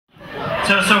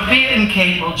So Sophia and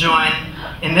Kate will join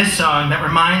in this song that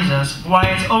reminds us of why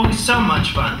it's always so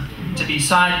much fun to be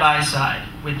side by side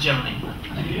with Joni.